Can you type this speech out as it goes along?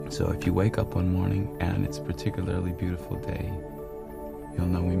So if you wake up one morning and it's a particularly beautiful day, you'll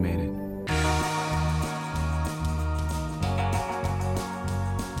know we made it.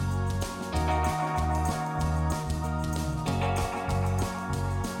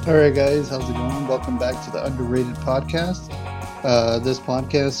 All right, guys, how's it going? Welcome back to the Underrated Podcast. This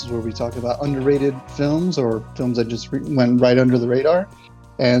podcast is where we talk about underrated films or films that just went right under the radar.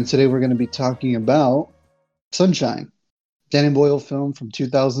 And today we're going to be talking about Sunshine, Danny Boyle film from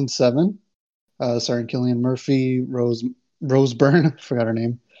 2007, starring Cillian Murphy, Rose Byrne, forgot her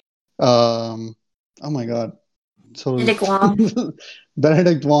name. Oh my God. Benedict Wong.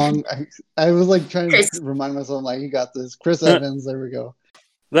 Benedict Wong. I was like trying Chris. to remind myself, like, you got this. Chris Evans, there we go.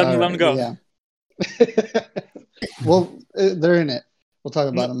 Let him go. Yeah. Well, they're in it. We'll talk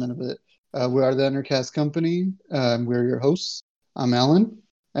about them in a bit. We are the Undercast Company. We're your hosts. I'm Alan,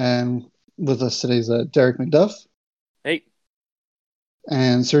 and with us today is Derek McDuff. Hey.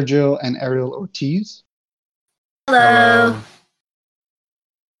 And Sergio and Ariel Ortiz. Hello.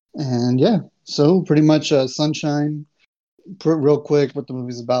 And yeah, so pretty much Sunshine. Real quick, what the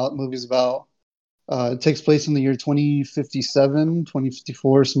movie's about. It takes place in the year 2057,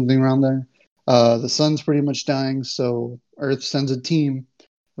 2054, something around there. The sun's pretty much dying, so Earth sends a team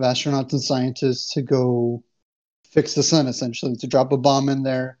of astronauts and scientists to go fix the sun, essentially, to drop a bomb in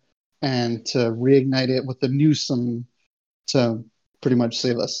there and to reignite it with a new sun to pretty much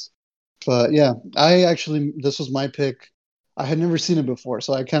save us. But yeah, this was my pick. I had never seen it before,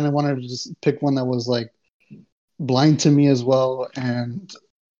 so I kind of wanted to just pick one that was like blind to me as well. And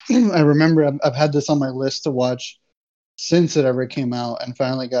I remember I've had this on my list to watch since it ever came out, and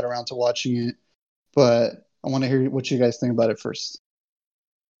finally got around to watching it. But I want to hear what you guys think about it first.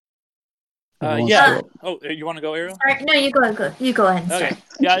 Yeah. Oh, you want to go, Ariel? Sorry, no, you go ahead. You go ahead and start. Okay.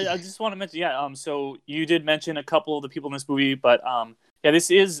 Yeah, I just want to mention. Yeah. So you did mention a couple of the people in this movie, but yeah,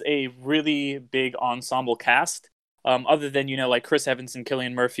 this is a really big ensemble cast. Other than like Chris Evans and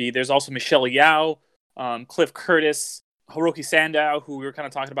Cillian Murphy, there's also Michelle Yeoh, Cliff Curtis. Hiroki Sandow, who we were kind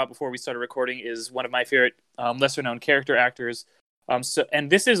of talking about before we started recording, is one of my favorite lesser-known character actors. And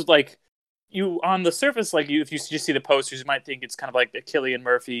this is like, you on the surface, like if you just see the posters, you might think it's kind of like a Cillian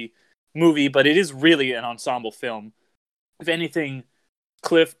Murphy movie, but it is really an ensemble film. If anything,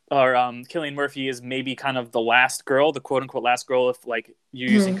 Cillian Murphy is maybe kind of the last girl, the quote-unquote last girl, if like you're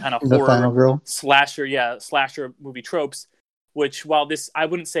using kind of horror slasher movie tropes. Which, while this I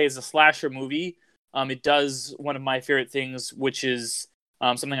wouldn't say is a slasher movie. It does one of my favorite things, which is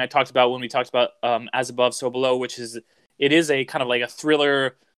something I talked about when we talked about As Above, So Below, which is it is a kind of like a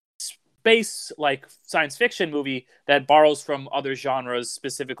thriller space like science fiction movie that borrows from other genres,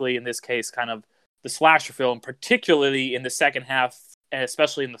 specifically in this case kind of the slasher film, particularly in the second half and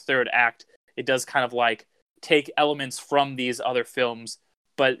especially in the third act. It does kind of like take elements from these other films.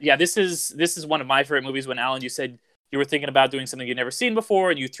 But yeah, this is one of my favorite movies. When Alan, you said you were thinking about doing something you'd never seen before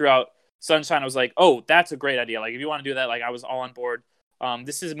and you threw out Sunshine, I was like, oh, that's a great idea. Like, if you want to do that, like, I was all on board.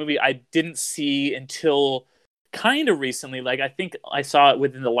 This is a movie I didn't see until kind of recently. Like, I think I saw it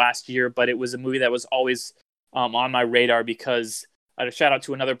within the last year, but it was a movie that was always on my radar because I had a shout out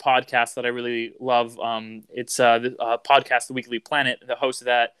to another podcast that I really love. It's the podcast, The Weekly Planet. The host of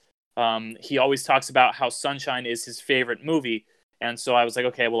that, he always talks about how Sunshine is his favorite movie. And so I was like,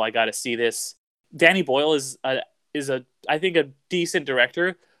 okay, well, I got to see this. Danny Boyle is I think a decent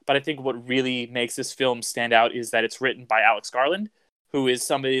director. But I think what really makes this film stand out is that it's written by Alex Garland, who is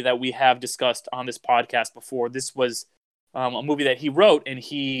somebody that we have discussed on this podcast before. This was a movie that he wrote, and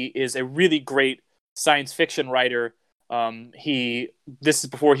he is a really great science fiction writer. This is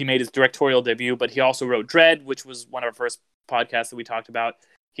before he made his directorial debut, but he also wrote Dread, which was one of our first podcasts that we talked about.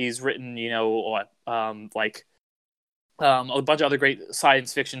 He's written, a bunch of other great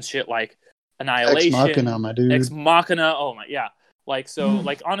science fiction shit like Annihilation, Ex Machina, my dude. Ex Machina. Oh my, yeah.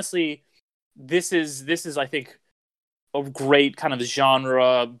 Honestly, this is I think a great kind of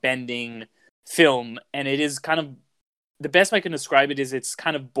genre bending film, and it is kind of the best way I can describe it is it's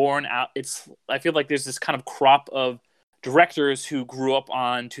kind of born out. I feel like there's this kind of crop of directors who grew up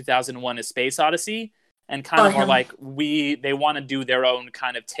on 2001: A Space Odyssey and kind of are like they want to do their own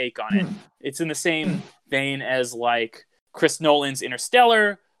kind of take on it. It's in the same vein as like Chris Nolan's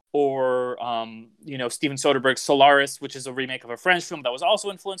Interstellar. Or, Steven Soderbergh's Solaris, which is a remake of a French film that was also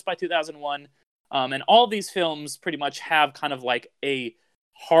influenced by 2001. And all these films pretty much have kind of like a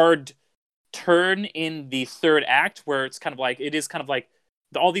hard turn in the third act where it is kind of like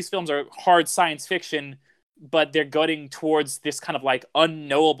all these films are hard science fiction, but they're getting towards this kind of like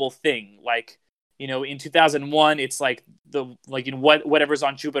unknowable thing. Like, in 2001, it's like whatever's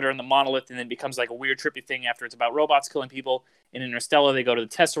on Jupiter and the monolith, and then becomes like a weird trippy thing after it's about robots killing people. In Interstellar, they go to the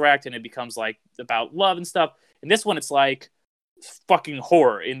Tesseract and it becomes like about love and stuff. In this one, it's like fucking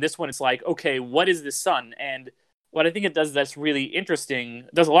horror. In this one, it's like, okay, what is the sun? And what I think it does that's really interesting,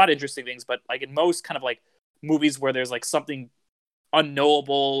 does a lot of interesting things, but like in most kind of like movies where there's like something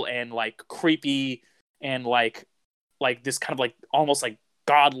unknowable and like creepy and like this kind of like almost like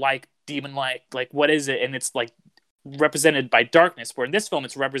godlike, demon-like, like what is it? And it's like represented by darkness, where in this film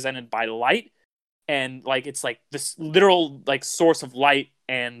it's represented by light, and like it's like this literal like source of light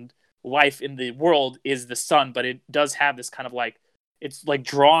and life in the world is the sun, but it does have this kind of like, it's like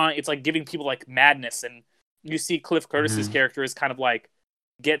drawing, it's like giving people like madness. And you see Cliff Curtis's character is kind of like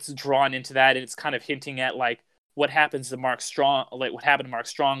gets drawn into that, and it's kind of hinting at like what happens to Mark Strong, like what happened to Mark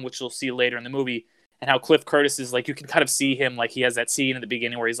Strong, which you'll see later in the movie, and how Cliff Curtis is like, you can kind of see him, like he has that scene at the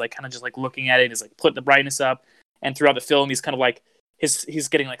beginning where he's like kind of just like looking at it, and he's like putting the brightness up, and throughout the film he's kind of like he's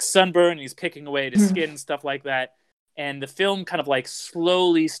getting like sunburn and he's picking away at his skin and stuff like that. And the film kind of like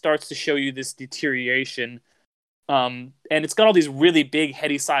slowly starts to show you this deterioration. And it's got all these really big,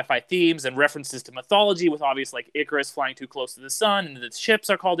 heady sci-fi themes and references to mythology, with obvious like Icarus flying too close to the sun, and the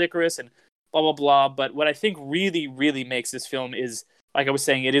ships are called Icarus, and blah, blah, blah. But what I think really, really makes this film is, like I was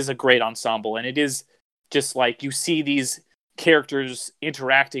saying, it is a great ensemble. And it is just like you see these characters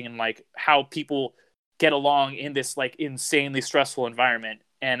interacting and like how people get along in this like insanely stressful environment.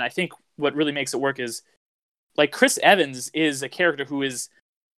 And I think what really makes it work is like Chris Evans is a character who is,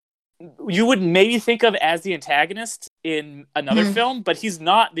 you would maybe think of as the antagonist in another film, but he's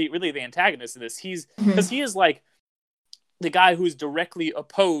not really the antagonist in this. He's because he is like the guy who's directly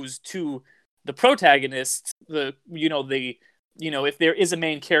opposed to the protagonist. If there is a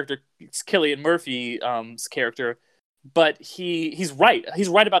main character, it's Cillian Murphy's character, but he's right. He's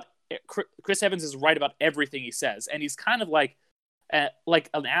right about Chris Evans is right about everything he says, and he's kind of like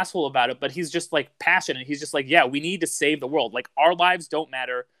an asshole about it, but he's just like passionate. He's just like, yeah, we need to save the world. Like our lives don't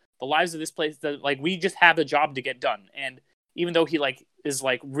matter. The lives of this place, like we just have a job to get done. And even though he like is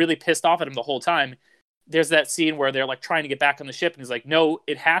like really pissed off at him the whole time, there's that scene where they're like trying to get back on the ship, and he's like, no,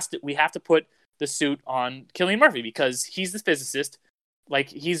 we have to put the suit on Cillian Murphy because he's the physicist. Like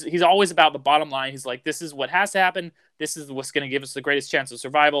he's always about the bottom line. He's like, this is what has to happen. This is what's going to give us the greatest chance of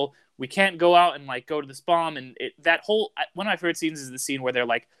survival. We can't go out and like go to this bomb. And one of my favorite scenes is the scene where they're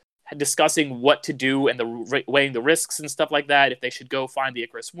like discussing what to do and weighing the risks and stuff like that, if they should go find the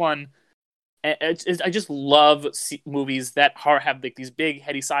Icarus One. And I just love movies that have like these big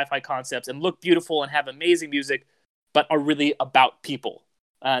heady sci-fi concepts and look beautiful and have amazing music, but are really about people.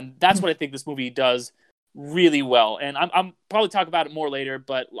 And that's what I think this movie does really well. And I'm probably talk about it more later,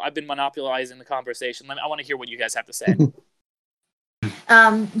 but I've been monopolizing the conversation. I want to hear what you guys have to say.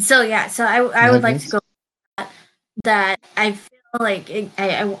 So I would like to go that I feel like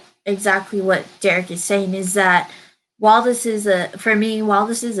I exactly what Derek is saying is that while this is a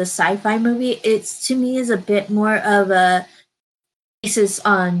sci-fi movie, it's to me is a bit more of a basis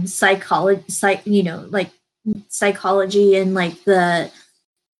on psychology, psychology and like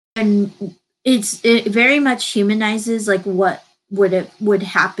it very much humanizes like what would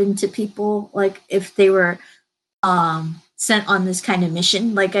happen to people like if they were sent on this kind of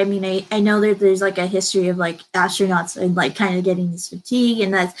mission. Like, I mean, I know that there's like a history of like astronauts and like kind of getting this fatigue,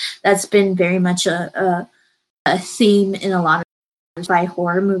 and that's been very much a theme in a lot of by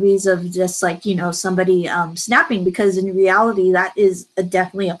horror movies of just like, somebody snapping, because in reality that is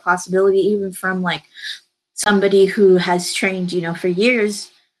definitely a possibility, even from like somebody who has trained, for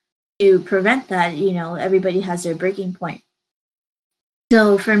years to prevent that. Everybody has their breaking point.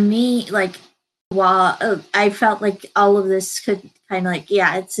 So for me, like, while I felt like all of this could kind of like,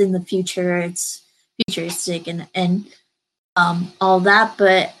 yeah, it's in the future, it's futuristic and all that,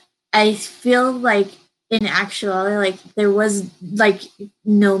 but I feel like in actuality, like there was like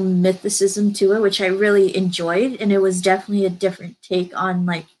no mythicism to it, which I really enjoyed, and it was definitely a different take on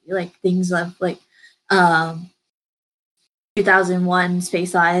like things of like 2001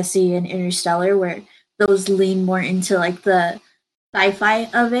 Space Odyssey and Interstellar, where those lean more into like the sci-fi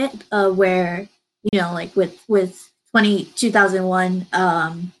of it, where like with 2001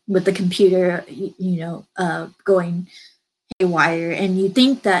 with the computer going haywire, and you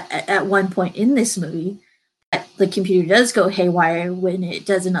think that at one point in this movie that the computer does go haywire when it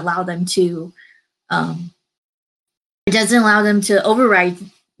doesn't allow them to override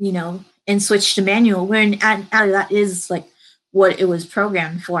and switch to manual, when that is like what it was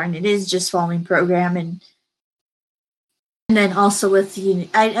programmed for, and it is just following program. And then also with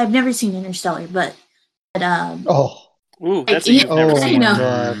I've never seen Interstellar, but Ooh, that's a yeah, you've never Oh I seen. my know.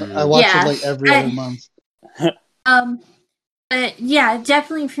 god, I watch Yeah. it like every other month. But yeah,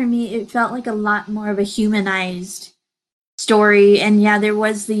 definitely for me, it felt like a lot more of a humanized story. And yeah, there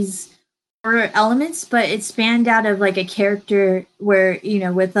was these horror elements, but it spanned out of like a character where,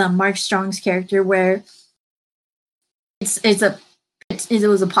 with Mark Strong's character, where it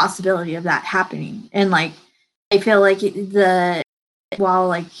was a possibility of that happening. And like, I feel like while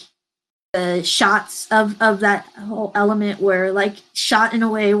like the shots of that whole element were like shot in a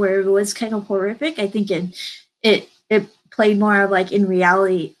way where it was kind of horrific, I think it played more of like, in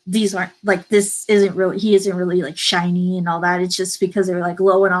reality, these aren't like, this isn't really, he isn't really like shiny and all that. It's just because they're like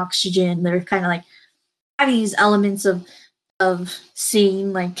low in oxygen. They're kind of like these elements of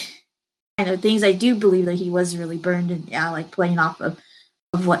seeing like kind of things. I do believe that he was really burned, and yeah, like playing off of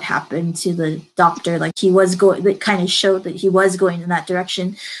what happened to the doctor. Like he was going, that kind of showed that he was going in that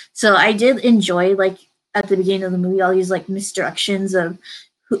direction. So I did enjoy, like at the beginning of the movie, all these like misdirections of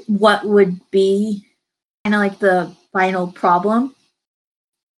what would be kind of like the final problem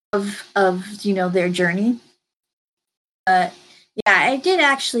of their journey. But yeah, I did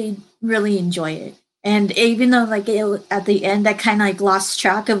actually really enjoy it. And even though like at the end I kind of like lost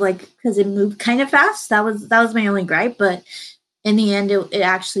track of, like, because it moved kind of fast. That was my only gripe. But in the end, it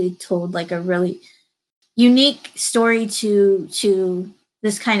actually told like a really unique story to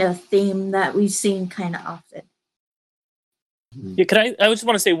this kind of theme that we've seen kind of often. Yeah, I just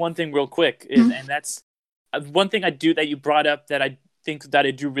want to say one thing real quick, and that's one thing I do that you brought up that I think that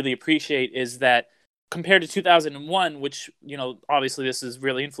I do really appreciate is that compared to 2001, which, obviously this is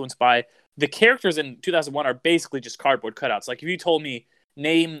really influenced by, the characters in 2001 are basically just cardboard cutouts. Like if you told me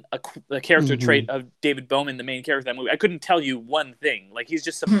name a character trait of David Bowman, the main character of that movie, I couldn't tell you one thing. Like he's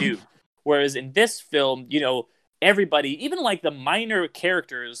just some dude. Whereas in this film, everybody, even like the minor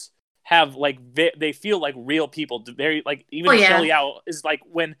characters, have like they feel like real people. Very like even Shelly Owl is like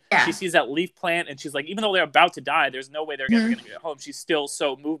when she sees that leaf plant and she's like, even though they're about to die, there's no way they're ever going to get home. She's still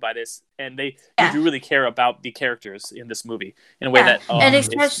so moved by this, and you do really care about the characters in this movie in a way that and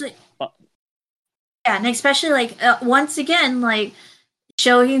especially and especially like once again, like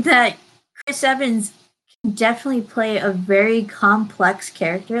showing that Chris Evans can definitely play a very complex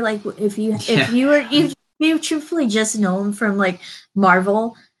character. Like if you truthfully just know him from like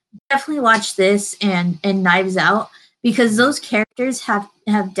Marvel, definitely watch this and Knives Out, because those characters have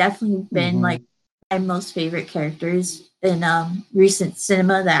definitely been like my most favorite characters in recent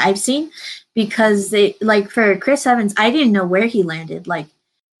cinema that I've seen, because they, like, for Chris Evans, I didn't know where he landed, like,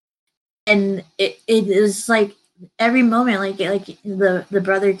 and it was like every moment, like the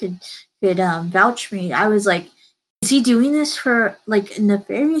brother could vouch for me. I was like, is he doing this for like a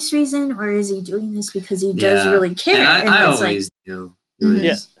nefarious reason, or is he doing this because he does really care? And I always do.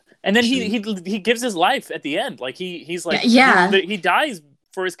 Yeah. And then he gives his life at the end. Like he's like he dies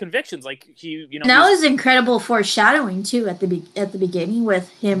for his convictions. Like and that was incredible foreshadowing too at the beginning with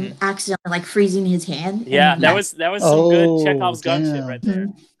him accidentally like freezing his hand. Yeah, that was some good Chekhov's gun shit right there.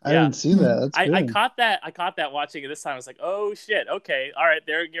 I didn't see that. That's good. I caught that watching it this time. I was like, oh shit, okay, all right,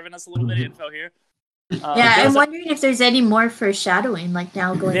 they're giving us a little bit of info here. I'm wondering if there's any more foreshadowing, like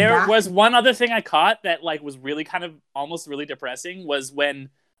now going there back. There was one other thing I caught that like was really kind of almost really depressing, was when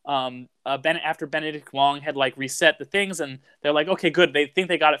after Benedict Wong had like reset the things and they're like, okay, good, they think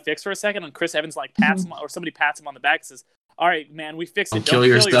they got it fixed for a second, and Chris Evans like pats him, or somebody pats him on the back and says, all right, man, we fixed it. Don't kill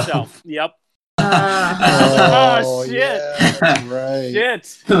yourself. Yep. Oh shit. Yeah, that's right.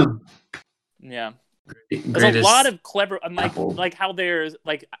 Shit. Yeah. There's a lot of clever, like how there's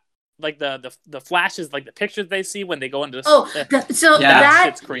like the flashes, like the pictures they see when they go into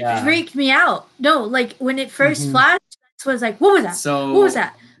that freaked me out. No, like when it first flashed, I was like, what was that? What was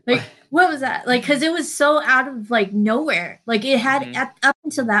that? Like, what was that? Like, because it was so out of like nowhere. Like it had up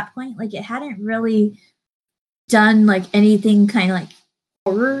until that point, like it hadn't really done like anything kind of like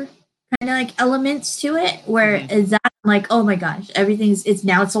horror kind of like elements to it. Where is that? I'm like, oh my gosh, it's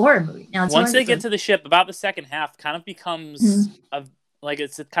a horror movie. Now once they get to the ship, about the second half kind of becomes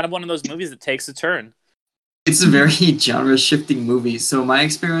it's kind of one of those movies that takes a turn. It's a very genre shifting movie. So my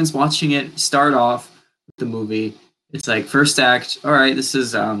experience watching it start off with the movie, it's like first act, all right, this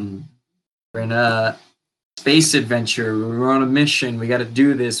is we're in a space adventure, we're on a mission, we got to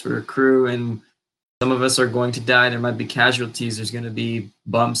do this, we're a crew, and some of us are going to die, there might be casualties, there's going to be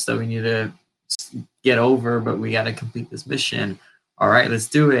bumps that we need to get over, but we got to complete this mission. All right, let's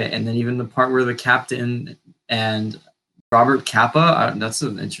do it. And then even the part where the captain and Robert Capa, that's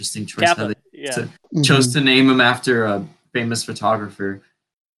an interesting choice. Kappa, chose to name him after a famous photographer.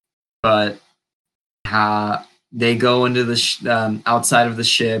 But they go into the outside of the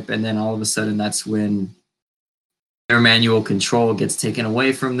ship, and then all of a sudden that's when their manual control gets taken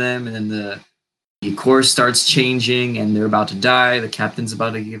away from them, and then the course starts changing, and they're about to die. The captain's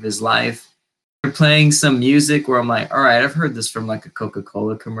about to give his life. They're playing some music where I'm like, all right, I've heard this from like a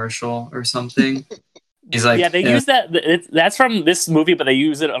Coca-Cola commercial or something. He's like, yeah, they use that. That's from this movie, but they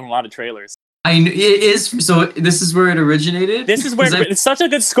use it on a lot of trailers. it is. So this is where it originated. This is where it's such a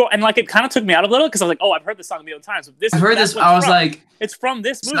good score, and like it kind of took me out a little because I was like, "Oh, I've heard this song a million times." But I've heard this. I was like, "It's from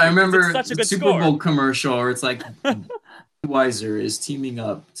this movie." So I remember it's such a the good Super score. Bowl commercial where it's like, Weiser is teaming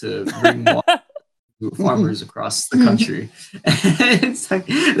up to bring water to farmers across the country. It's like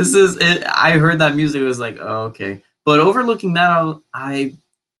this is it. I heard that music. It was like, oh, okay. But overlooking that, I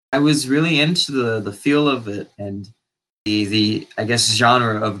was really into the feel of it and the I guess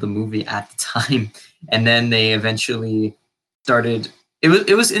genre of the movie at the time, and then they eventually started.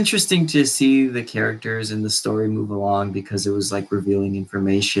 It was interesting to see the characters and the story move along because it was like revealing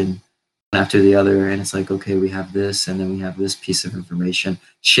information one after the other, and it's like, okay, we have this, and then we have this piece of information.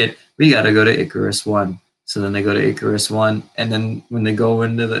 Shit, we got to go to Icarus 1. So then they go to Icarus 1, and then when they go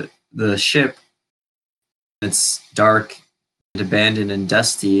into the ship, it's dark and abandoned and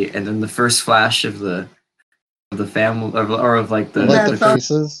dusty, and then the first flash of the family or of like the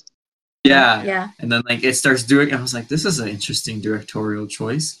faces. Yeah. And then like it starts doing, and I was like, this is an interesting directorial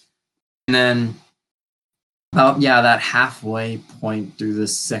choice. And then about that halfway point through the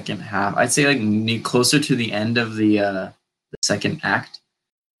second half, I'd say like closer to the end of the second act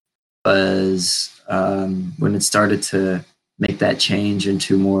was when it started to make that change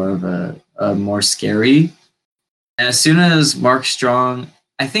into more of a more scary. And as soon as Mark Strong,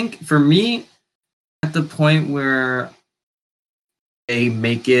 I think for me, at the point where they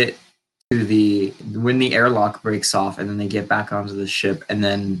make it to when the airlock breaks off and then they get back onto the ship, and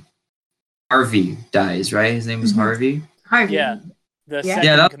then Harvey dies, right? His name was Harvey. Harvey. Yeah. The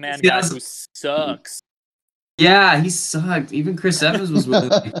second command guy who sucks. Yeah, he sucked. Even Chris Evans was willing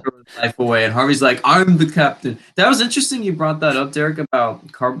to throw his life away, and Harvey's like, "I'm the captain." That was interesting. You brought that up, Derek, about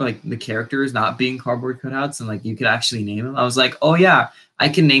like the characters not being cardboard cutouts, and like you could actually name them. I was like, "Oh yeah, I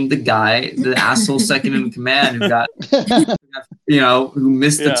can name the guy, the asshole second in command who got, who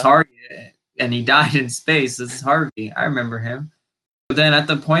missed the target and he died in space. This is Harvey. I remember him." But then at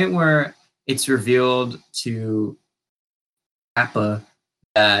the point where it's revealed to Kappa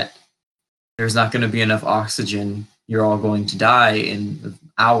that there's not going to be enough oxygen, you're all going to die in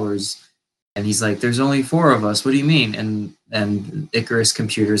hours, and he's like, "There's only 4 of us. What do you mean?" And Icarus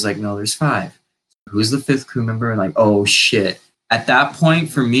computer's like, "No, there's 5. Who's the 5th crew member?" And like, oh shit. At that point,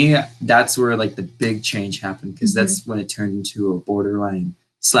 for me, that's where like the big change happened, because that's when it turned into a borderline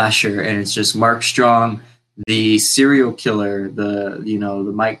slasher, and it's just Mark Strong, the serial killer, the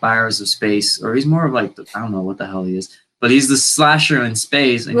Mike Myers of space, or he's more of like I don't know what the hell he is, but he's the slasher in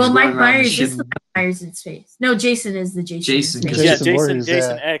space. And well, Mike Myers is the Mike Myers in space. No, Jason is the Jason.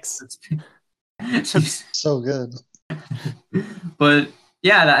 Jason X. So good. But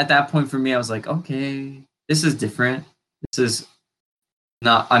yeah, at that point for me, I was like, okay, this is different. This is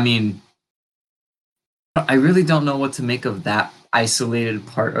not. I mean, I really don't know what to make of that isolated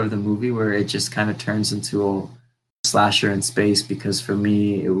part of the movie where it just kind of turns into a slasher in space, because for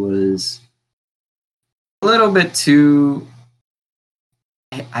me it was a little bit too,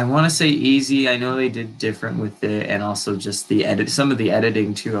 I want to say easy. I know they did different with it, and also just some of the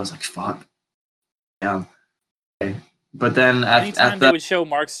editing too. I was like, fuck. Yeah. Okay. But then anytime they would show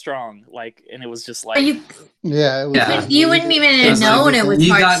Mark Strong, and it was just like, you wouldn't even know when it was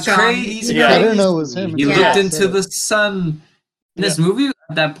Mark Strong. I didn't know it was him. He looked into the sun. This movie at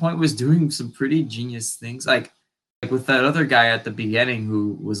that point was doing some pretty genius things, like with that other guy at the beginning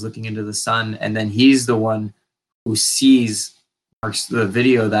who was looking into the sun, and then he's the one who sees the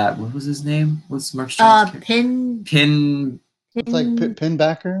video that, what was his name? What's Mark Strong's It's like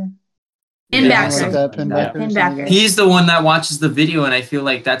Pinbacker. Pinbacker. He's the one that watches the video, and I feel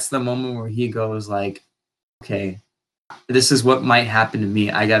like that's the moment where he goes like, okay, this is what might happen to me.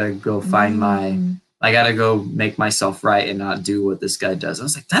 I gotta go find I gotta go make myself right and not do what this guy does. I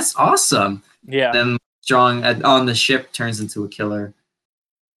was like, that's awesome. Yeah. Then Strong on the ship turns into a killer.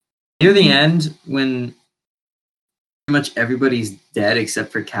 Near the end, when pretty much everybody's dead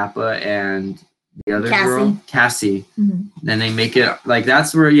except for Kappa and the other girl, Cassie. Then they make it like,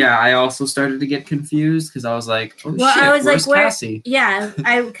 that's where I also started to get confused, because I was like, oh shit, I was where's like, Cassie?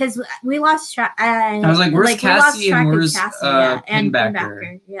 Because we lost track. I was like, where's Cassie and where's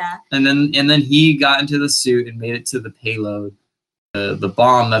Pinbacker? Yeah. And then he got into the suit and made it to the payload, the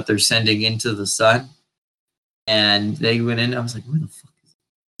bomb that they're sending into the sun. And they went in. I was like, what the fuck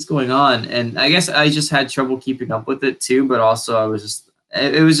is going on? And I guess I just had trouble keeping up with it too, but also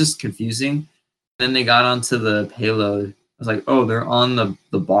it was just confusing. Then they got onto the payload. I was like, oh, they're on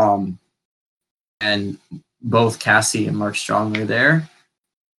the bomb. And both Cassie and Mark Strong are there.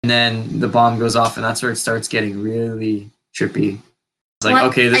 And then the bomb goes off, and that's where it starts getting really trippy. It's like,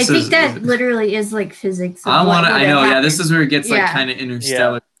 okay, this I is... think that literally is like physics. I know, yeah, this is where it gets like Yeah. kind of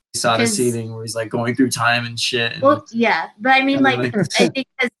interstellar. Yeah. Saw the Because- seating where he's like going through time and shit. And Well, yeah, but I mean, And like, like- I think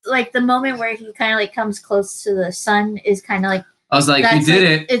it's like the moment where he kind of like comes close to the sun is kind of like I was like, you that's did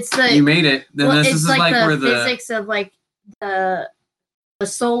like, it. It's the You made it. Then well, this it's is like like the where the... physics of like the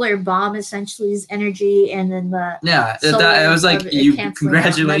solar bomb essentially is energy, and then the Yeah, solar that, it was of like, it you canceling out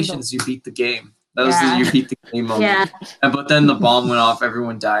congratulations, you beat the game. That was Yeah. the you beat the game moment. yeah, But then the bomb went off,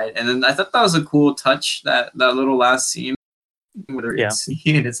 everyone died. And then I thought that was a cool touch, that little last scene where they're Yeah. in sea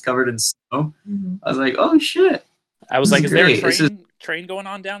and it's covered in snow. mhm. I was like, oh shit. I was This like, is is there a great. This train going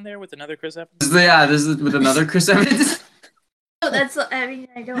on down there with another Chris Evans? This is with another Chris Evans. So that's I mean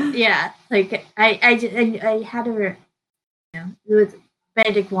I don't like I had a with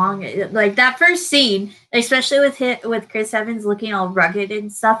Benedict Wong like that first scene, especially with Chris Evans looking all rugged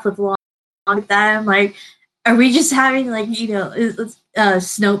and stuff with long like that. I'm like, are we just having like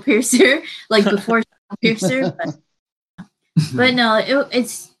Snowpiercer like before Snowpiercer? But no,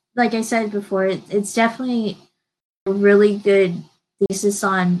 it's like I said before, it's definitely a really good thesis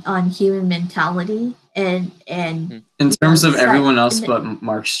on human mentality and In terms of It's like- everyone else but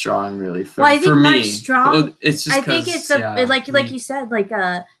Mark Strong, really. For, Well, I think for Mark me. Strong- It's just I think 'cause, it's yeah, like you said, like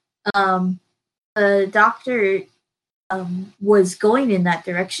the doctor was going in that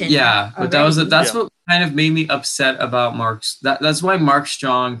direction. yeah, but that's Yeah. what kind of made me upset about Mark's. That's why Mark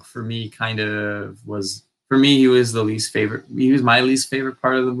Strong for me kind of was. For me, he was the least favorite. He was my least favorite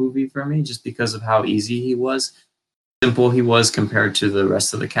part of the movie for me, just because of how easy he was, simple he was compared to the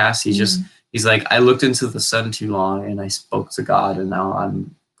rest of the cast. He's like, I looked into the sun too long and I spoke to God, and now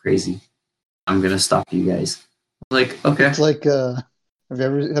I'm crazy. I'm gonna stop you guys. Like, okay, It's like have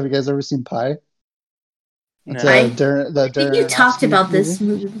you guys ever seen Pi? It's No. I think you talked Aronofsky about this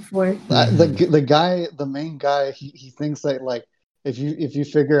movie. movie before. The main guy, he thinks that like if you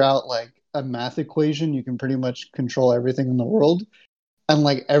figure out like a math equation, you can pretty much control everything in the world. And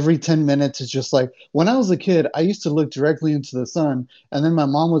like every 10 minutes, it's just like, when I was a kid, I used to look directly into the sun, and then my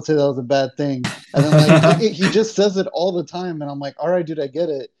mom would say that was a bad thing. And then like he just says it all the time, and I'm like, all right, dude, I get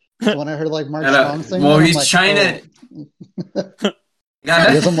it. So when I heard like Mark Strong saying, well, that, I'm he's like, trying to.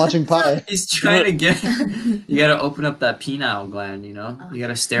 I guess I'm watching Pi. He's trying to get. You gotta open up that penile gland, you know. You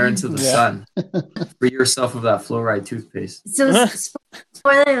gotta stare into the Yeah. sun. Free yourself of that fluoride toothpaste. So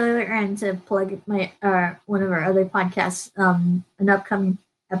spoiler alert, and to plug my one of our other podcasts, an upcoming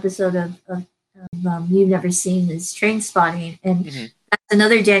episode of You've Never Seen is Train Spotting, and Mhm. that's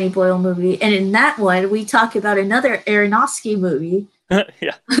another Danny Boyle movie. And in that one, we talk about another Aronofsky movie.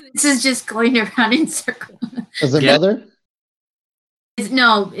 Yeah. This is just going around in circles. Is it Yeah. Mother?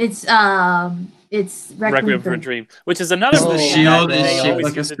 It's Requiem for a Dream, which is another Oh. The movie shield that is they shaped always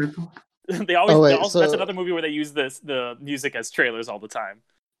like a use it- circle. they always, Oh, wait, they also that's so- another movie where they use the music as trailers all the time.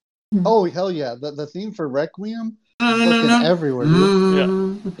 Oh hell yeah! The theme for Requiem No, no, fucking no, no. everywhere,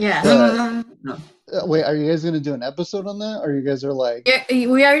 dude. Yeah. No. Wait, are you guys gonna do an episode on that, or you guys are like? Yeah,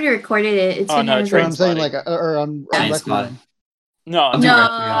 we already recorded it. It's Oh, gonna no, have Or Train I'm saying Spotting. like, or on Train Requiem. Spotting. No, I'll do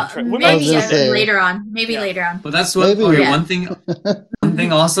no, Requiem. maybe I was gonna say- later on. Maybe Yeah. later on. But that's what. Maybe. Okay, Yeah. one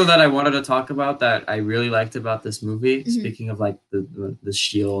thing also that I wanted to talk about that I really liked about this movie. Mhm. Speaking of like the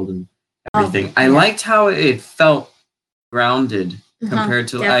shield and Oh, everything, I yeah. liked how it felt grounded compared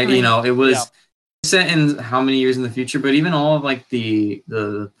to definitely. it was Yeah. set in how many years in the future, but even all of like the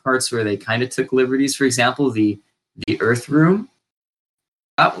parts where they kind of took liberties. For example, the Earth room.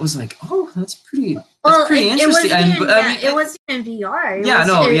 That was like, oh, that's pretty interesting. It wasn't, And- even, but, I mean, it wasn't in VR. It Yeah, was,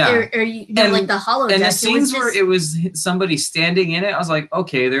 no, or, yeah. Or, And- like the holodeck. and the It was scenes where just- it was somebody standing in it, I was like,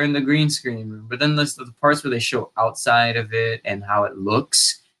 okay, they're in the green screen room. But then the parts where they show outside of it and how it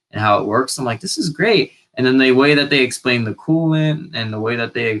looks and how it works, I'm like, this is great. And then the way that they explain the coolant and the way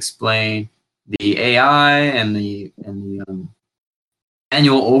that they explain the AI and the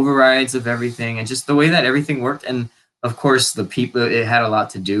annual overrides of everything, and just the way that everything worked. And of course, the people, it had a lot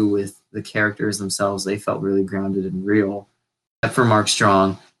to do with the characters themselves. They felt really grounded and real, except for Mark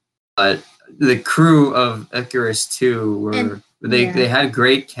Strong. But the crew of Icarus 2 were And- they yeah. had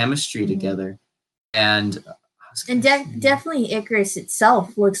great chemistry Mhm. together, and definitely Icarus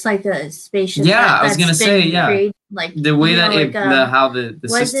itself looks like a spaceship. Yeah, I was that's gonna say, been yeah. created, like the way that like, how the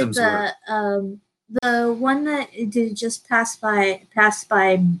was systems it work. the one that it did just pass by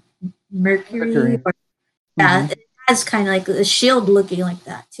Mercury? Mercury. Or, yeah, Mhm. it has kind of like a shield looking like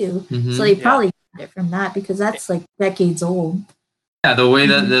that too. Mhm. So they Yeah. probably got it from that because that's like decades old. Yeah, the way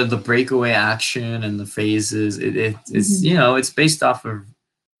that the breakaway action and the phases, it's it's based off of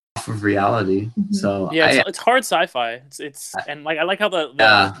reality. So yeah, it's hard sci-fi. It's and like I like how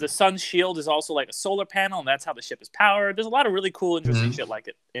the sun's shield is also like a solar panel, and that's how the ship is powered. There's a lot of really cool, interesting shit like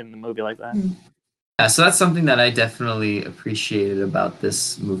it in the movie like that. Yeah, so that's something that I definitely appreciated about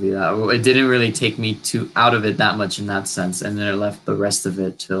this movie. It didn't really take me out of it that much in that sense, and then it left the rest of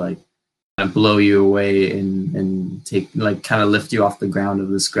it to like kind of blow you away and take like kind of lift you off the ground of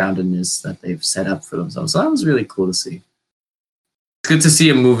this groundedness that they've set up for themselves. So that was really cool to see. It's good to see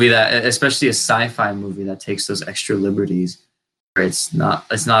a movie that, especially a sci-fi movie, that takes those extra liberties. Where it's not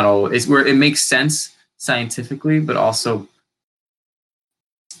always where it makes sense scientifically, but also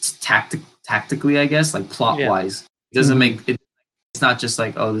tactically, I guess, like plot wise. It doesn't make it. It's not just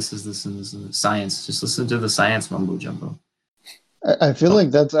like, oh, this is science. Just listen to the science mumbo jumbo. I feel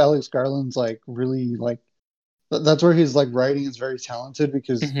like that's Alex Garland's like really like that's where his like writing is very talented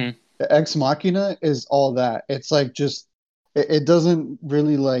because Ex Machina is all that. It's like just it doesn't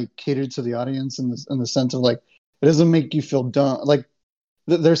really like cater to the audience in the sense of like it doesn't make you feel dumb. Like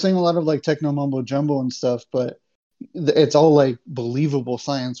they're saying a lot of like techno mumbo jumbo and stuff, but it's all like believable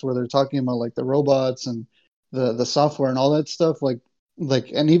science where they're talking about like the robots and the software and all that stuff. Like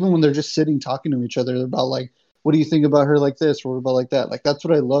and even when they're just sitting talking to each other, they're about like, what do you think about her like this? What about like that? Like, that's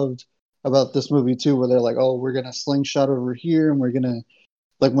what I loved about this movie too, where they're like, oh, we're going to slingshot over here. And we're going to,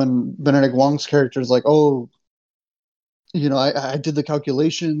 like when Benedict Wong's character is like, oh, I did the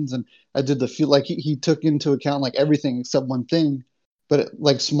calculations and I did the feel like he took into account like everything except one thing, but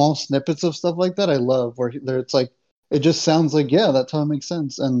like small snippets of stuff like that. I love where it's like, it just sounds like, yeah, that totally makes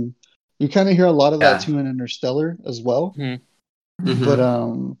sense. And you kind of hear a lot of that too in Interstellar as well.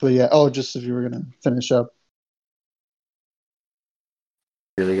 But yeah. Oh, just if you were going to finish up.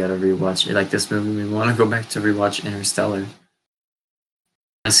 Really got to rewatch it. Like this movie, we want to go back to rewatch Interstellar.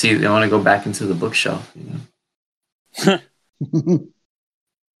 I want to go back into the bookshelf. You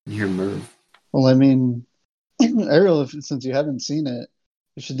hear Merv. Well, I mean, Ariel, since you haven't seen it,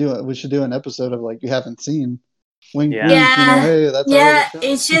 we should do an episode of like you haven't seen. Wink, wink, hey, that's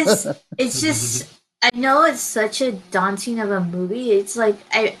it's just. I know it's such a daunting of a movie. It's like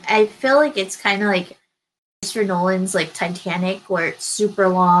I feel like it's kind of like Christopher Nolan's like Titanic, where it's super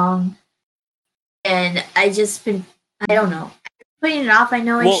long, and I don't know, putting it off. I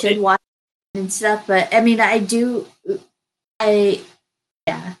know I should watch it and stuff, but I mean,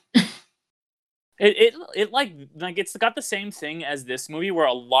 yeah. It like it's got the same thing as this movie, where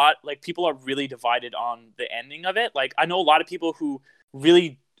a lot like people are really divided on the ending of it. Like I know a lot of people who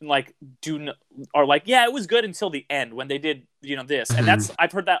really like are like, yeah, it was good until the end when they did this, and that's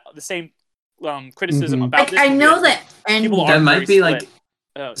I've heard that the same criticism about this. I know that people that might be split.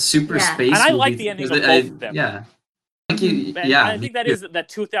 Like super space, and I like the ending of both of them. Yeah. I think that is that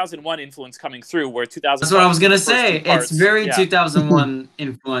 2001 influence coming through, where 2001. That's what I was gonna say. It's very 2001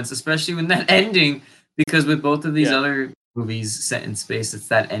 influence, especially when that ending, because with both of these other movies set in space, it's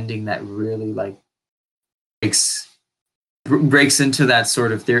that ending that really like breaks into that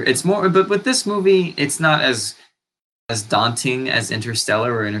sort of theory. It's more, but with this movie, it's not as daunting as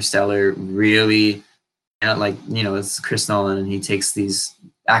Interstellar, where Interstellar really, it's Chris Nolan, and he takes these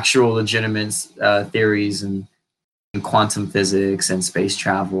actual legitimate theories and quantum physics and space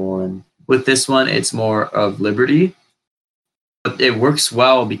travel, and with this one it's more of liberty, but it works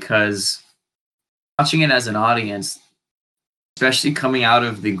well because watching it as an audience, especially coming out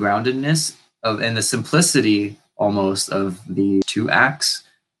of the groundedness and the simplicity almost of the two acts,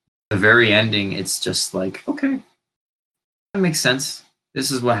 the very ending, it's just like, okay, that makes sense. This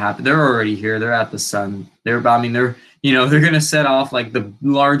is what happened. They're already here. They're at the sun. They're gonna set off like the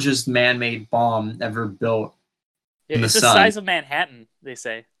largest man-made bomb ever built. It's the size of Manhattan, they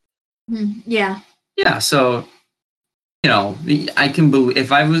say. Yeah. Yeah, so, I can believe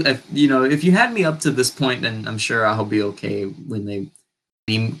if you had me up to this point, then I'm sure I'll be okay when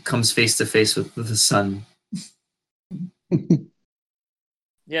he comes face to face with the sun.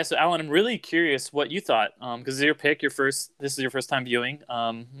 Yeah, so Alan, I'm really curious what you thought, because this is your pick, this is your first time viewing.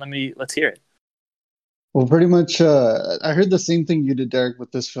 Let's hear it. Well, pretty much, I heard the same thing you did, Derek,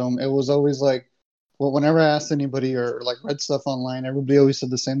 with this film. It was always like, well, whenever I asked anybody or like read stuff online, everybody always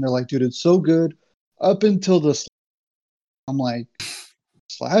said the same. They're like, dude, it's so good up until the. I'm like,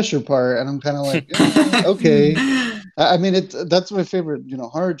 slasher part, and I'm kind of like, okay. I mean, that's my favorite,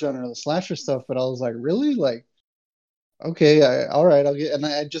 horror genre, the slasher stuff. But I was like, really, like, okay, all right, I'll get. And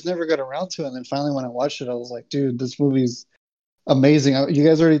I just never got around to it. And then finally, when I watched it, I was like, dude, this movie's amazing. You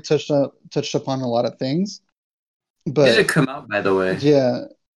guys already touched upon a lot of things. But did it come out, by the way? Yeah.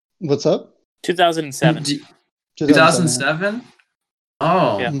 What's up? 2007. 2007?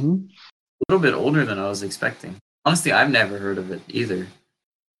 Oh, Yeah. a little bit older than I was expecting. Honestly, I've never heard of it either.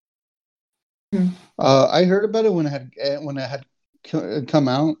 I heard about it when it had come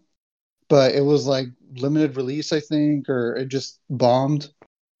out, but it was like limited release, I think, or it just bombed,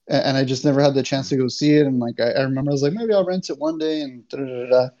 and I just never had the chance to go see it. And like I remember, I was like, maybe I'll rent it one day, and da da da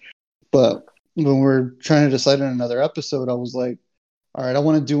da. But when we're trying to decide on another episode, I was like, all right, I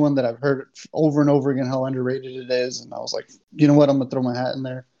want to do one that I've heard over and over again how underrated it is, and I was like, you know what, I'm gonna throw my hat in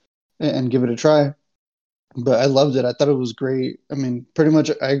there and give it a try. But I loved it. I thought it was great. I mean, pretty much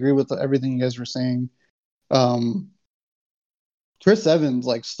I agree with everything you guys were saying. Um, Chris Evans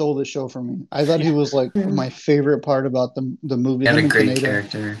like stole the show for me. I thought he was like my favorite part about the movie. He had Him a and great Kaneda.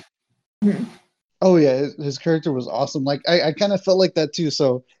 character. Oh yeah, his character was awesome. Like I kind of felt like that too.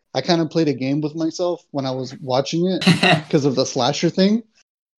 So I kind of played a game with myself when I was watching it because of the slasher thing.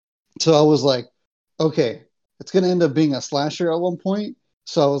 So I was like, okay, it's gonna end up being a slasher at one point.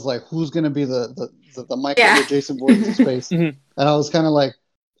 So I was like, who's gonna be the Michael Yeah. the Jason Voorhees in space? Mhm. And I was kind of like,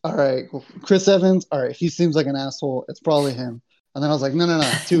 all right, well, Chris Evans. All right, he seems like an asshole. It's probably him. And then I was like, no,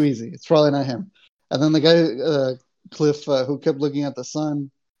 it's too easy. It's probably not him. And then the guy Cliff who kept looking at the sun,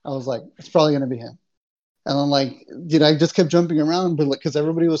 I was like, it's probably gonna be him. And then like, dude, I just kept jumping around, but because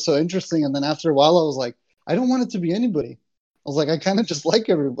everybody was so interesting. And then after a while, I was like, I don't want it to be anybody. I was like, I kind of just like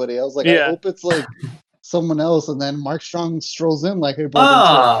everybody. I was like, Yeah. I hope it's like someone else. And then Mark Strong strolls in like, hey, bro,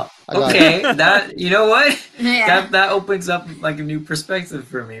 Oh, I got okay. That, you know what? Yeah. That opens up like a new perspective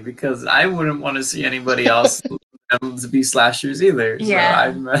for me because I wouldn't want to see anybody else to be slashers either.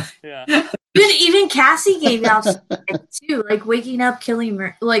 Yeah. So Yeah. Even Cassie gave out too, like waking up,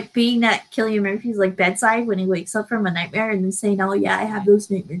 like being at Cillian Murphy's like bedside when he wakes up from a nightmare, and then saying, "Oh yeah, I have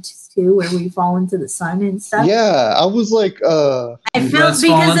those nightmares too, where we fall into the sun and stuff." Yeah, I was like, I felt Let's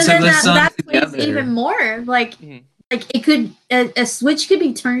fall because then into the sun that plays together. even more like Mhm. like it could a switch could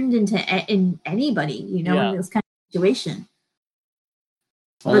be turned into in anybody, you know, Yeah. in this kind of situation.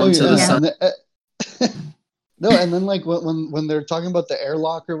 fall oh into yeah. the Yeah. sun. No, and then like when they're talking about the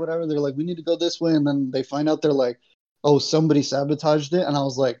airlock or whatever, they're like, we need to go this way, and then they find out they're like, oh, somebody sabotaged it, and I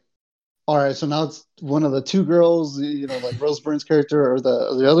was like, all right, so now it's one of the two girls, you know, like Rose Byrne's character or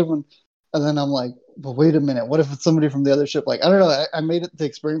the other one, and then I'm like, but wait a minute, what if it's somebody from the other ship? Like I don't know, I made the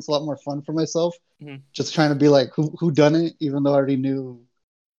experience a lot more fun for myself, just trying to be like, who done it, even though I already knew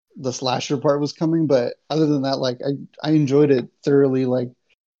the slasher part was coming, but other than that, like I enjoyed it thoroughly, like.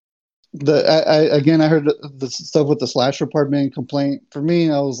 I heard the stuff with the slasher part being a complaint. For me,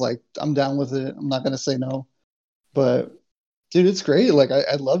 I was like, I'm down with it. I'm not gonna say no. But dude, it's great. Like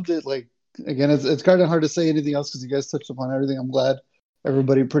I loved it. Like again, it's kind of hard to say anything else because you guys touched upon everything. I'm glad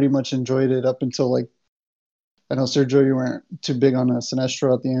everybody pretty much enjoyed it up until like I know Sergio, you weren't too big on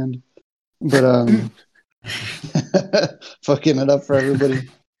Sinestro at the end, but fucking it up for everybody.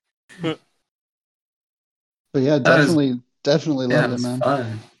 But yeah, definitely loved it, man.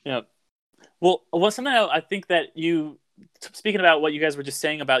 Fun. Yeah. Well, something I think that you, speaking about what you guys were just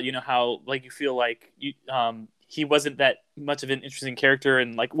saying about, you know, how like you feel like you he wasn't that much of an interesting character,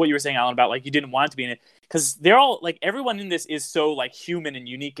 and like what you were saying, Alan, about like you didn't want it to be in it because they're all like everyone in this is so like human and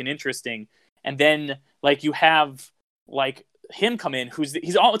unique and interesting, and then like you have like him come in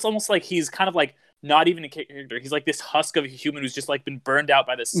it's almost like he's kind of like not even a character. He's like this husk of a human who's just like been burned out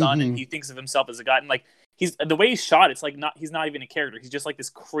by the sun, and he thinks of himself as a god, and like he's the way he's shot, it's like he's not even a character. He's just like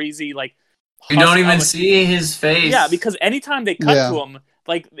this crazy like. You don't even see his face. Yeah, because anytime they cut to him,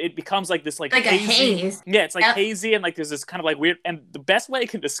 like it becomes like this like a hazy. haze. Yeah, it's like hazy, and like there's this kind of like weird. And the best way I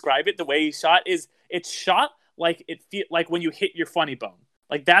can describe it, the way he's shot, is it's shot like it feel like when you hit your funny bone.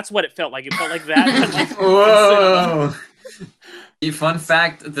 Like that's what it felt like. It felt like that. Like, whoa! Fun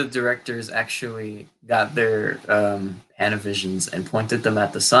fact: the directors actually got their Panavisions and pointed them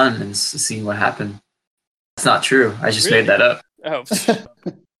at the sun and seeing what happened. That's not true. I just made that up. Oh.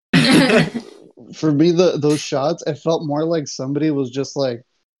 For me, those shots, it felt more like somebody was just like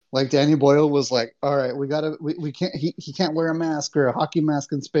Danny Boyle was like, all right, we can't, he can't wear a mask or a hockey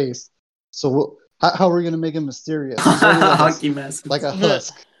mask in space. So how are we going to make him mysterious? He's already like hockey mask. Like a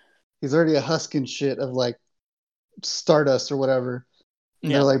husk. He's already a husk and shit of like stardust or whatever.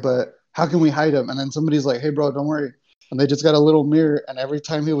 And they're like, but how can we hide him? And then somebody's like, hey bro, don't worry. And they just got a little mirror, and every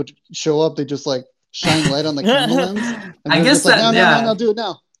time he would show up, they just like shine light on the camera lens. And I guess just that, like, no, do it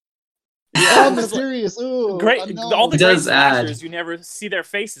now. Yeah, I'm mysterious. Ooh, great. All the great slashers, you never see their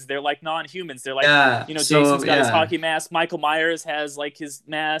faces. They're like non-humans. They're like, you know, Jason's got his hockey mask. Michael Myers has like his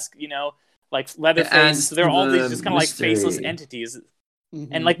mask. You know, like Leatherface. So they're all these just kind of like faceless entities.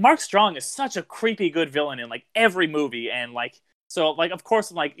 And like Mark Strong is such a creepy good villain in like every movie, and like so like of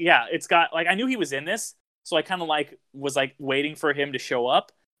course I'm like yeah, it's got like I knew he was in this, So I kind of like was like waiting for him to show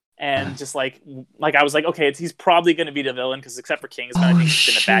up, and just like I was like, okay, he's probably going to be the villain because except for Kingsman, I think he's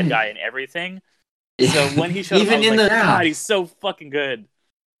been a bad guy in everything. So when he showed up, I was like, God, he's so fucking good.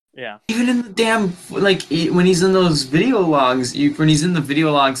 Yeah. Even in the damn like when he's in those video logs, when he's in the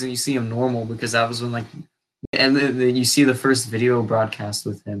video logs and you see him normal, because that was when like, and then you see the first video broadcast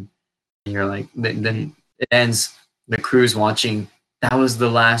with him, and you're like, then it ends. The crew's watching. That was the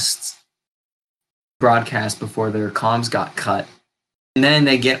last broadcast before their comms got cut, and then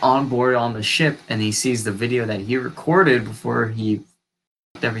they get on board on the ship, and he sees the video that he recorded before he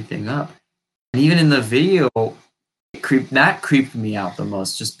fucked everything up. And even in the video, that creeped me out the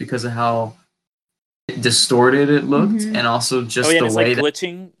most, just because of how distorted it looked, and also just the it's way like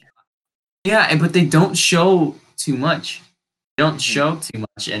glitching. Yeah, but they don't show too much. They don't show too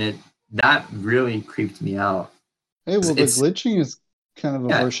much, and that really creeped me out. Hey, well, the glitching is kind of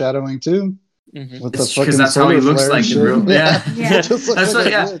a foreshadowing too. With the because that's how he looks like in real. Yeah. Just like that's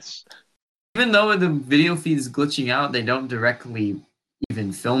what. Yeah. Glitch. Even though the video feed is glitching out, they don't directly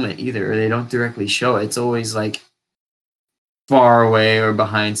even film it either, or they don't directly show it. It's always like far away or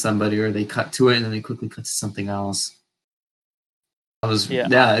behind somebody, or they cut to it and then they quickly cut to something else.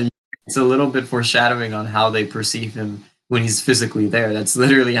 It's a little bit foreshadowing on how they perceive him when he's physically there. That's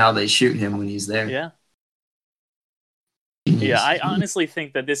literally how they shoot him when he's there. Yeah. Yeah, I honestly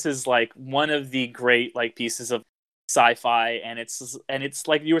think that this is like one of the great like pieces of sci-fi, and it's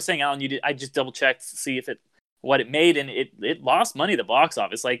like you were saying, Alan. I just double checked to see what it made, and it lost money at the box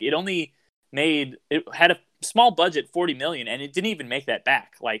office. Like it had a small budget, $40 million, and it didn't even make that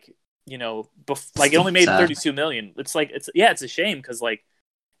back. Like it only made $32 million. It's a shame because like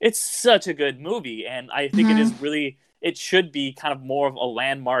it's such a good movie, and I think it should be kind of more of a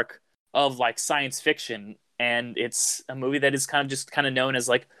landmark of like science fiction. And it's a movie that is kind of known as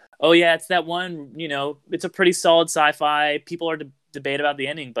like, oh yeah, it's that one, it's a pretty solid sci-fi. People are debate about the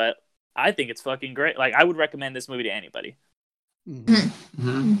ending, but I think it's fucking great. Like I would recommend this movie to anybody.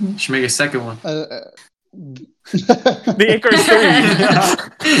 Should make a second one. The Icarus 3.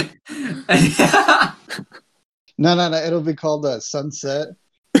 No. It'll be called Sunset.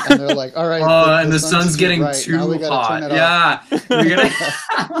 And they're like, all right. And the sun's getting too hot. Yeah.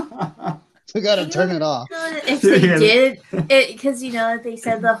 We gotta turn it off. If they did it, because they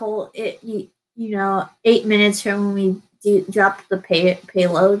said the whole 8 minutes from when we drop the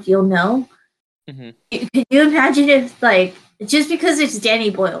payload, you'll know. Could you imagine if just because it's Danny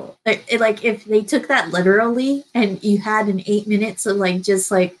Boyle, if they took that literally and you had an 8 minutes of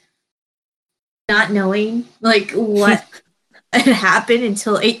just not knowing what had happened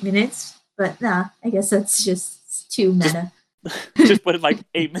until 8 minutes, but nah, I guess that's just too meta. Just put in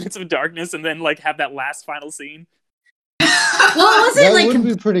 8 minutes of darkness and then have that last final scene. Well, was it that would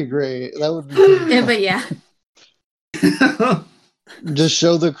be pretty great. That would be pretty just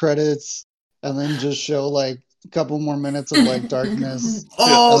show the credits and then just show a couple more minutes of darkness.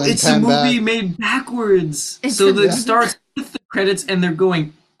 It's a movie made backwards. So it starts with the credits and they're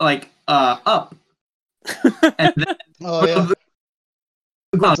going up. And then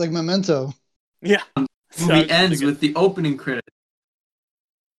it's like Memento. Yeah. Movie ends with the opening credit.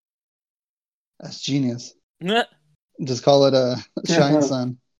 That's genius. Just call it a Shine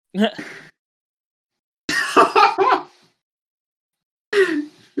Sun.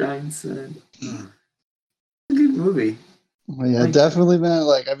 Shine Sun. Good movie. Well, yeah, definitely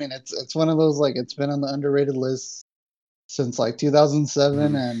been it's one of those it's been on the underrated list since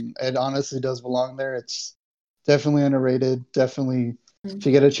 2007, and it honestly does belong there. It's definitely underrated. Definitely. If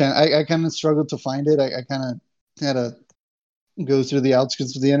you get a chance, I kind of struggled to find it. I kind of had to go through the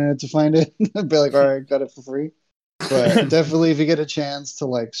outskirts of the internet to find it. I'd be like, all right, got it for free. But definitely, if you get a chance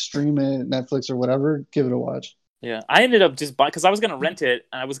to stream it, Netflix or whatever, give it a watch. Yeah, I ended up just buying because I was gonna rent it,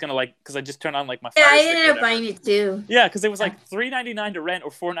 and I was gonna because I just turned on my Fire Stick. Yeah, I ended up buying it too. Yeah, because it was $3.99 to rent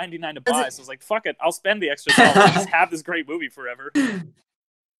or $4.99 to buy. So I was like, fuck it, I'll spend the extra $1 and just have this great movie forever.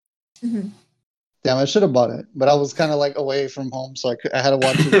 Damn, I should have bought it, but I was kind of away from home, so I had to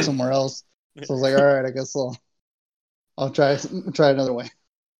watch it somewhere else. So I was like, all right, I guess I'll try another way.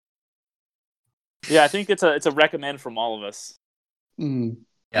 Yeah, I think it's a recommend from all of us.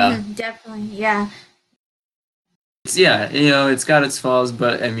 Yeah, definitely. Yeah. It's got its flaws,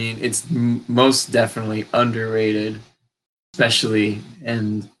 but it's most definitely underrated, especially,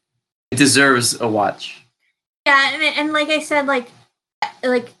 and it deserves a watch. Yeah, and like I said,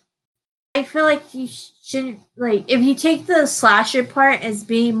 I feel like you shouldn't if you take the slasher part as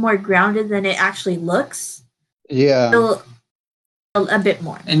being more grounded than it actually looks. Yeah, a bit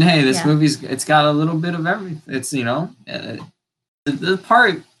more. And hey, this movie's it's got a little bit of everything. It's the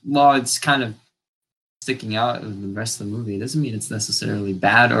part while it's kind of sticking out of the rest of the movie. It doesn't mean it's necessarily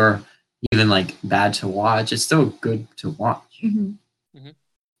bad or even like bad to watch. It's still good to watch. Mhm.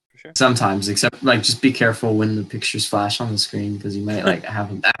 For sure. Sometimes, except like just be careful when the pictures flash on the screen because you might like have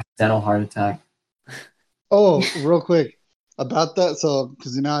an accidental heart attack. Oh, real quick about that. So,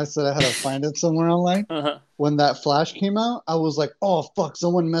 because I said I had to find it somewhere online. Uh-huh. When that Flash came out, I was like, "Oh fuck,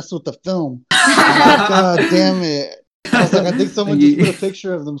 someone messed with the film." God damn it! I was like, I think someone just put a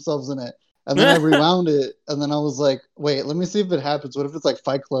picture of themselves in it, and then I rewound it, and then I was like, "Wait, let me see if it happens. What if it's like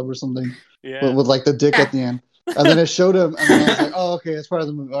Fight Club or something Yeah. with like the dick at the end?" And then it showed him, and then I was like, "Oh, okay, it's part of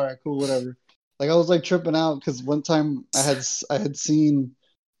the movie. All right, cool, whatever." Like I was like tripping out because one time I had seen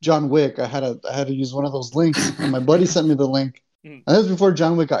John Wick. I had to use one of those links, and my buddy sent me the link. Mm. And that was before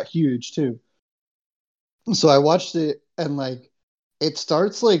John Wick got huge too. So I watched it, and like it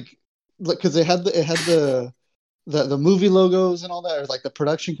starts like because it had the movie logos and all that, or like the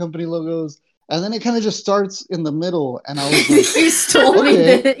production company logos, and then it kind of just starts in the middle, and I was like, You told me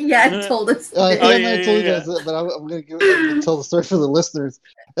okay. that. Yeah, told us. I that. told you guys that, but I'm gonna tell the story for the listeners.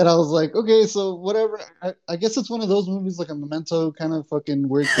 And I was like, okay, so whatever. I guess it's one of those movies like a Memento kind of fucking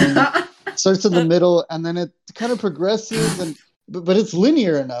weird thing. Starts in the middle, and then it kind of progresses, and but it's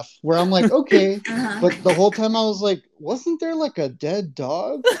linear enough where I'm like, okay. Uh-huh. But the whole time I was like, wasn't there like a dead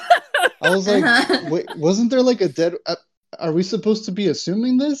dog? I was like, Uh-huh. wait, wasn't there like a dead? Are we supposed to be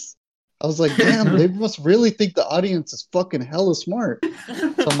assuming this? I was like, damn, they must really think the audience is fucking hella smart.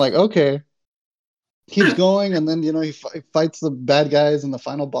 So I'm like, okay. Keeps going, and then he fights the bad guys and the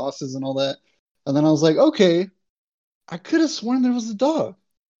final bosses and all that. And then I was like, okay, I could have sworn there was a dog.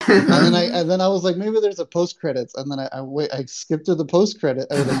 And then I was like, maybe there's a post credits. And then I skipped to the post credit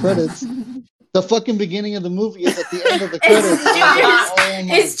or the credits. The fucking beginning of the movie is at the end of the credits. I was like, oh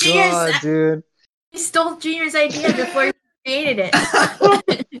my It's Junior's- god, dude! He stole Junior's idea before he created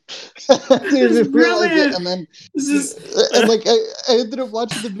it. Dude, I realized it, and then This is and like I ended up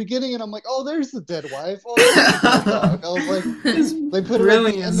watching the beginning, and I'm like, oh, there's the dead wife. Oh, there's the dead dog. I was like, they put it at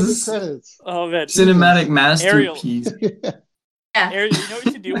the end of the credits. Oh man. cinematic Ariel. masterpiece. Aaron, you know what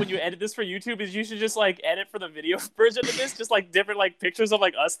you should do when you edit this for YouTube is you should just like edit for the video version of this, just like different like pictures of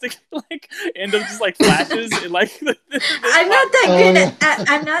like us like end up just like flashes and like. I'm not that good at.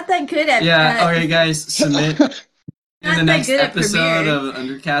 I'm not that good at. Yeah. Okay, guys, submit in Not the that next good at episode Premiere. of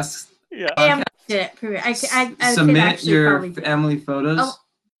Undercast. Yeah. I am good at Premiere. I could Submit actually your probably do it. family photos. Oh.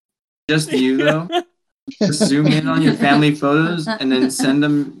 Just you though. Just zoom in on your family photos and then send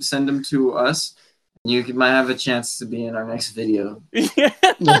them to us. You might have a chance to be in our next video.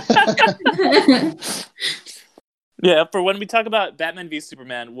 Yeah, for when we talk about Batman v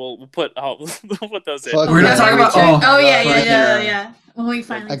Superman, we'll put we'll put those in. Fuck We're gonna yeah. talk about Oh yeah, God, yeah. When we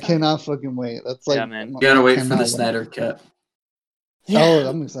finally. I cannot fucking wait. That's like, Yeah, man. You gotta wait for cannot the wait. Snyder cut. Oh,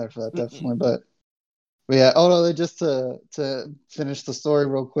 I'm excited for that, definitely. But yeah, oh no, just to finish the story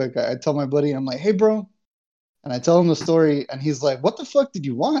real quick, I tell my buddy, I'm like, hey bro, and I tell him the story, and he's like, what the fuck did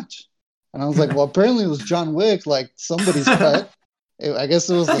you watch? And I was like, well, apparently it was John Wick, like somebody's cut. I guess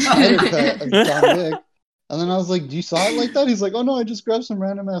it was the Snyder cut of John Wick. And then I was like, you saw it like that? He's like, oh no, I just grabbed some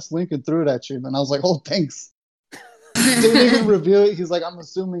random ass link and threw it at you. And I was like, oh, thanks. Didn't even review it. He's like, I'm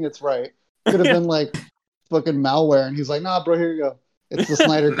assuming it's right. Could have been like fucking malware. And he's like, nah, bro, here you go. It's the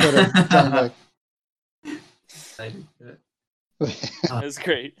Snyder cut of John Wick. Snyder cut. That's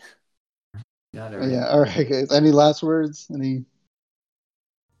great. Got it. Yeah, all right, guys. Any last words? Any?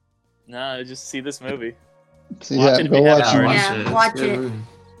 No, just see this movie. So, Watch yeah, it if go you watch haven't it. already. Yeah, It's a watch good it. movie.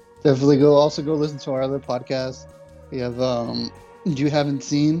 Definitely go listen to our other podcast. We have You Haven't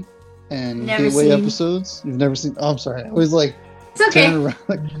Seen and Never Gateway seen. episodes. You've never seen. Oh, I'm sorry. I always like It's okay. turn around.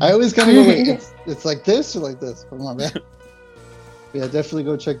 Like, I always kind of go, wait, it's like this or like this. But my bad. Yeah, definitely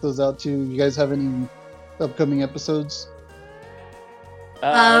go check those out too. You guys have any upcoming episodes?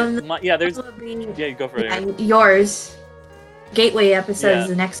 Yeah, there's Will be- yeah, go for it. yeah, Aaron. yours. Gateway episode Yeah. is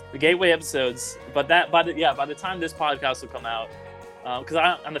the next. The Gateway episodes, but that by the time this podcast will come out, because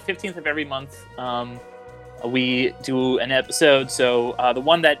on the 15th of every month, we do an episode. So the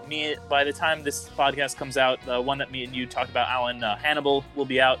one that by the time this podcast comes out, the one that me and you talked about, Alan, Hannibal, will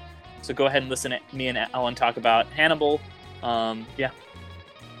be out. So go ahead and listen to me and Alan talk about Hannibal. Yeah.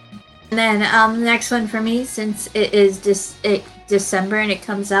 And then the next one for me, since it is December and it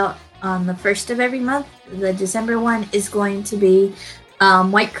comes out on the 1st of every month, the December one is going to be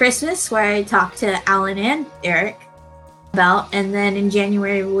White Christmas, where I talk to Alan and Eric about. And then in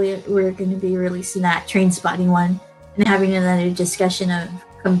January, we're going to be releasing that Train Spotting one and having another discussion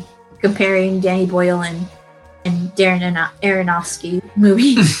of comparing Danny Boyle and Darren Aronofsky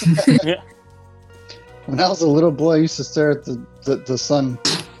movies. When I was a little boy, I used to stare at the sun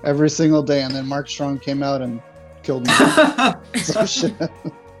every single day, and then Mark Strong came out and killed me. So shit.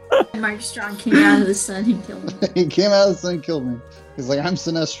 Mark Strong came out of the sun and killed me. He came out of the sun and killed me. He's like, I'm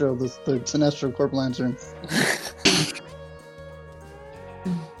Sinestro, the Sinestro Corp Lantern.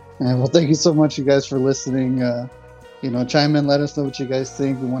 And well, thank you so much, you guys, for listening. Chime in, let us know what you guys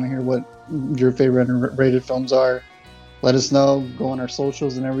think. We want to hear what your favorite rated films are. Let us know. Go on our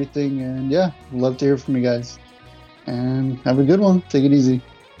socials and everything. And yeah, we'd love to hear from you guys. And have a good one. Take it easy.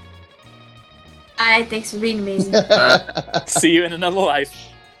 Hi, thanks for being amazing. See you in another life.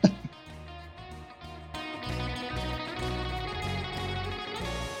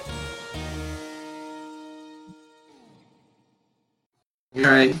 All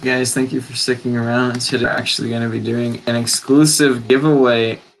right, guys, thank you for sticking around. Today, we're actually going to be doing an exclusive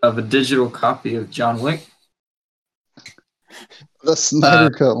giveaway of a digital copy of John Wick. The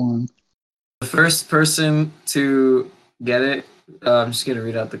Snyder Cut one. The first person to get it, I'm just going to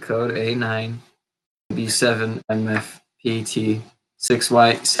read out the code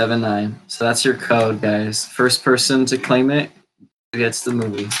A9B7MFPT6Y79. So that's your code, guys. First person to claim it gets the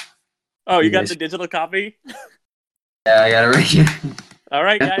movie. Oh, you got the digital copy? Yeah, I got it right here. All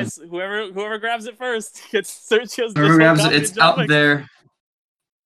right, guys. Whoever grabs it first gets Sergio's Whoever digital grabs copy it, of it's John out Wick. there.